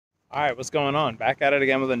All right, what's going on? Back at it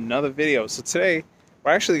again with another video. So today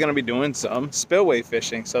we're actually going to be doing some spillway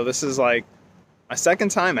fishing. So this is like my second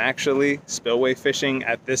time actually spillway fishing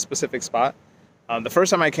at this specific spot. The first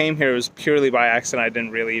time I came here, it was purely by accident. I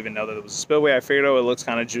didn't really even know that it was a spillway. I figured, oh, it looks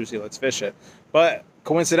kind of juicy, let's fish it. But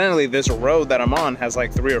coincidentally, this road that I'm on has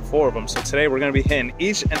like 3 or 4 of them. So today we're going to be hitting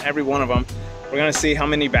each and every one of them. We're going to see how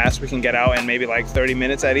many bass we can get out in maybe like 30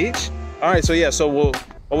 minutes at each. All right, so yeah, so what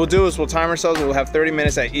we'll do is we'll time ourselves. We'll have 30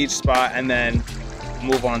 minutes at each spot, and then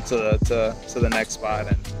move on to the next spot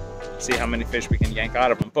and see how many fish we can yank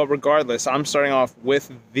out of them. But regardless, I'm starting off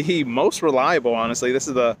with the most reliable, honestly. This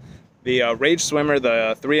is the Rage Swimmer,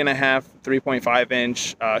 the 3.5, 3.5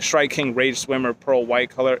 inch Strike King Rage Swimmer Pearl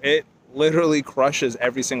White color. It literally crushes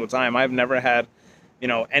every single time. I've never had,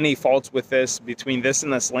 any faults with this. Between this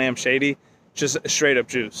and the Slam Shady, just straight up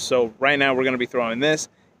juice. So right now we're going to be throwing this.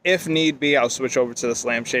 If need be, I'll switch over to the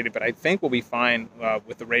Slam Shady, but I think we'll be fine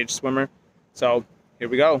with the Rage Swimmer. So here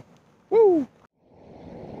we go. Woo!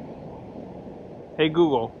 Hey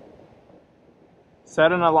Google,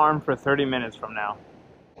 set an alarm for 30 minutes from now.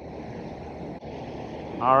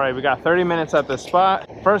 All right, we got 30 minutes at this spot.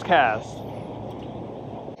 First cast.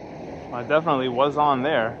 I definitely was on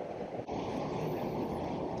there.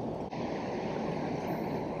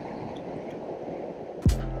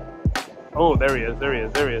 Oh, there he is, there he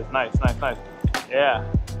is, there he is. Nice, nice, nice. Yeah.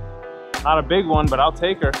 Not a big one, but I'll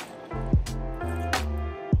take her.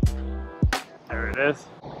 There it is.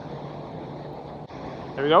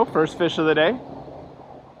 There we go, first fish of the day.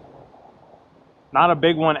 Not a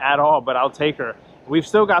big one at all, but I'll take her. We've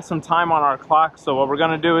still got some time on our clock, so what we're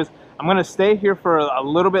gonna do is I'm gonna stay here for a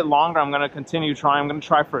little bit longer. I'm gonna continue trying. I'm gonna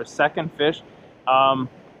try for a second fish.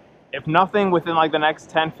 If nothing within like the next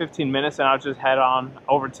 10-15 minutes, then I'll just head on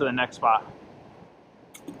over to the next spot.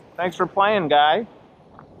 Thanks for playing, guy.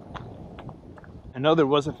 I know there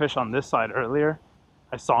was a fish on this side earlier.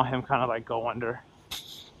 I saw him kind of like go under.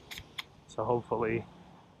 So hopefully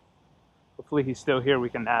he's still here. We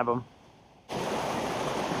can nab him.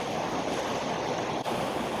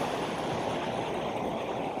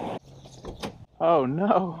 Oh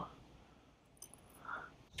no.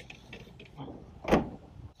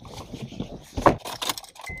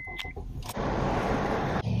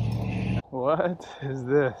 What is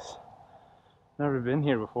this? Never been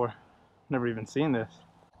here before. Never even seen this.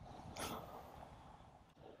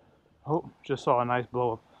 Oh, just saw a nice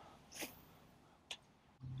blow up.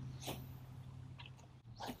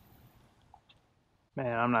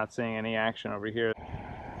 Man, I'm not seeing any action over here.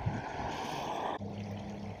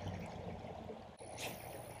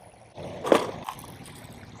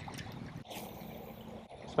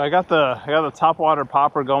 So I got the top water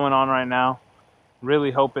popper going on right now.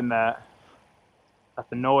 Really hoping that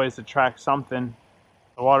the noise attracts something.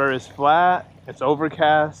 The water is flat, it's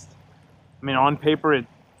overcast. I mean, on paper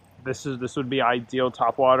this would be ideal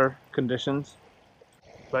top water conditions.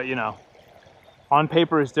 But on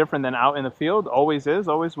paper is different than out in the field. Always is,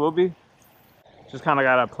 always will be. Just kind of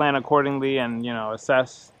gotta plan accordingly and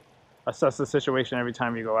assess the situation every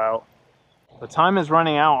time you go out. The time is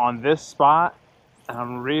running out on this spot, and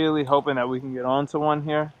I'm really hoping that we can get onto one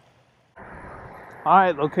here. All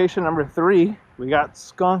right, location number 3, we got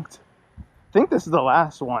skunked. I think this is the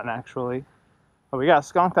last one actually, but we got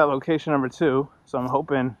skunked at location number 2. So I'm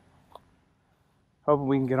hoping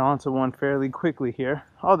we can get onto one fairly quickly here.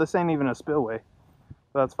 Oh, this ain't even a spillway,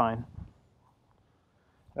 so that's fine.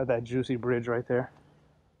 Got that juicy bridge right there.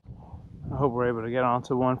 I hope we're able to get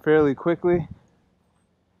onto one fairly quickly.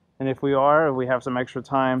 And if we have some extra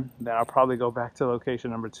time, then I'll probably go back to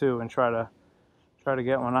location number 2 and try to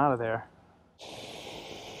get one out of there.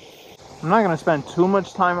 I'm not going to spend too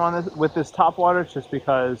much time on this with this top water just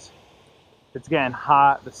because it's getting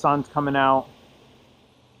hot, the sun's coming out.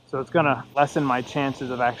 So it's going to lessen my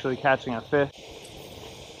chances of actually catching a fish.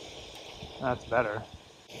 That's better.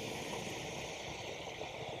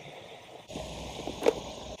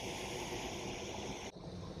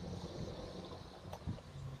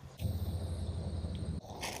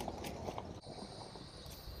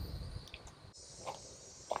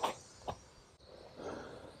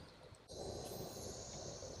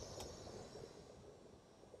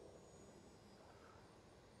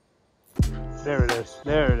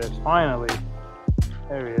 There it is, finally.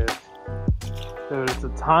 There he is. Dude, it's a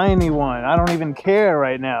tiny one. I don't even care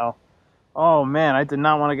right now. Oh man, I did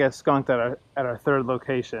not want to get skunked at our 3rd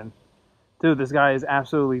location. Dude, this guy is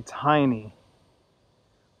absolutely tiny.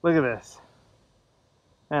 Look at this.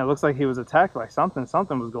 Man, it looks like he was attacked by something.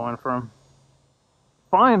 Something was going for him.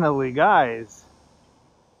 Finally, guys.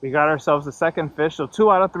 We got ourselves a second fish. So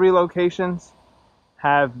 2 out of 3 locations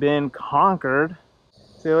have been conquered.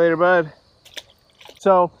 See you later, bud.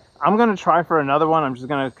 So I'm gonna try for another one. I'm just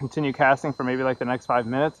gonna continue casting for maybe like the next 5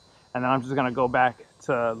 minutes, and then I'm just gonna go back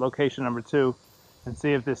to location number 2 and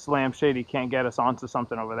see if this slam shady can't get us onto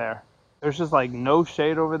something over there. There's just like no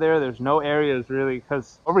shade over there. There's no areas really,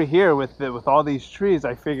 because over here with all these trees,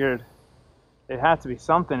 I figured it had to be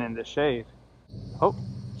something in the shade. Oh,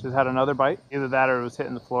 just had another bite. Either that or it was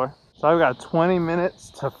hitting the floor. So I've got 20 minutes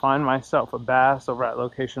to find myself a bass over at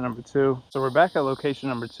location number 2. So we're back at location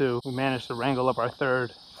number 2. We managed to wrangle up our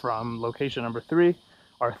third from location number 3.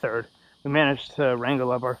 Our third. We managed to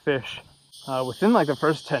wrangle up our fish within like the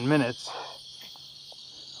first 10 minutes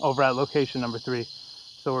over at location number 3.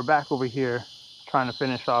 So we're back over here trying to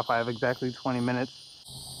finish off. I have exactly 20 minutes.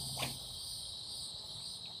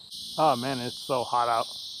 Oh man, it's so hot out.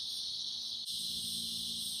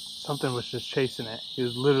 Something was just chasing it. He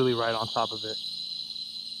was literally right on top of it.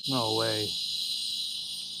 No way.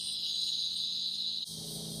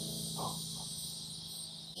 Oh.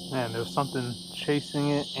 Man, there was something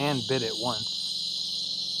chasing it and bit it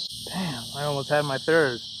once. Damn, I almost had my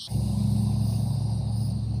third.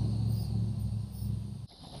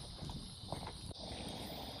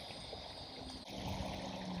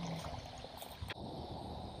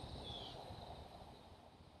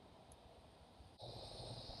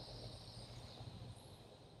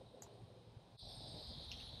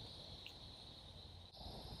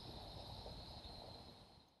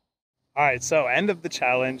 All right, so end of the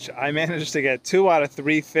challenge. I managed to get 2 out of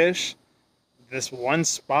 3 fish. This one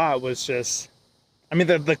spot was just, I mean,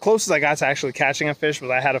 the closest I got to actually catching a fish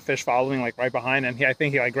was I had a fish following like right behind, and I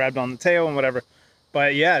think he like grabbed on the tail and whatever.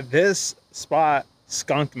 But yeah, this spot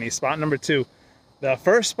skunked me, spot number 2. The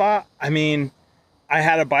first spot, I mean, I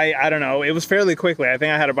had a bite, I don't know, it was fairly quickly. I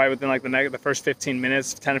think I had a bite within like the first 15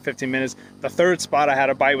 minutes, 10 to 15 minutes. The third spot, I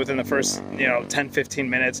had a bite within the first, 10, 15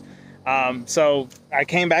 minutes. So I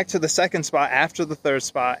came back to the second spot after the third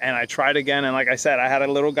spot, and I tried again. And like I said, I had a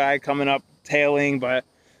little guy coming up tailing, but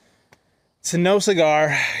to no cigar,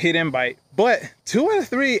 he didn't bite. But 2 out of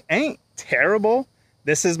 3 ain't terrible.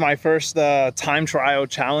 This is my first time trial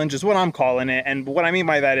challenge is what I'm calling it. And what I mean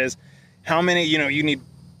by that is how many, you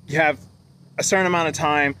have a certain amount of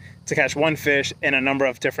time to catch one fish in a number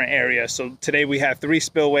of different areas. So today we have 3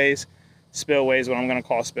 spillways, what I'm going to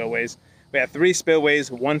call spillways. We have 3 spillways,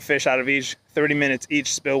 1 fish out of each, 30 minutes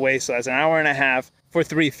each spillway. So that's an hour and a half for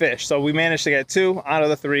 3 fish. So we managed to get 2 out of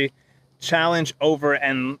the 3. Challenge over,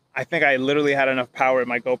 and I think I literally had enough power in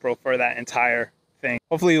my GoPro for that entire thing.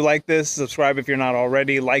 Hopefully you like this. Subscribe if you're not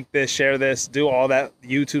already. Like this, share this, do all that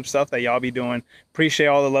YouTube stuff that y'all be doing. Appreciate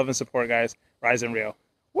all the love and support, guys. Rise and reel.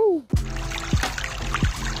 Woo!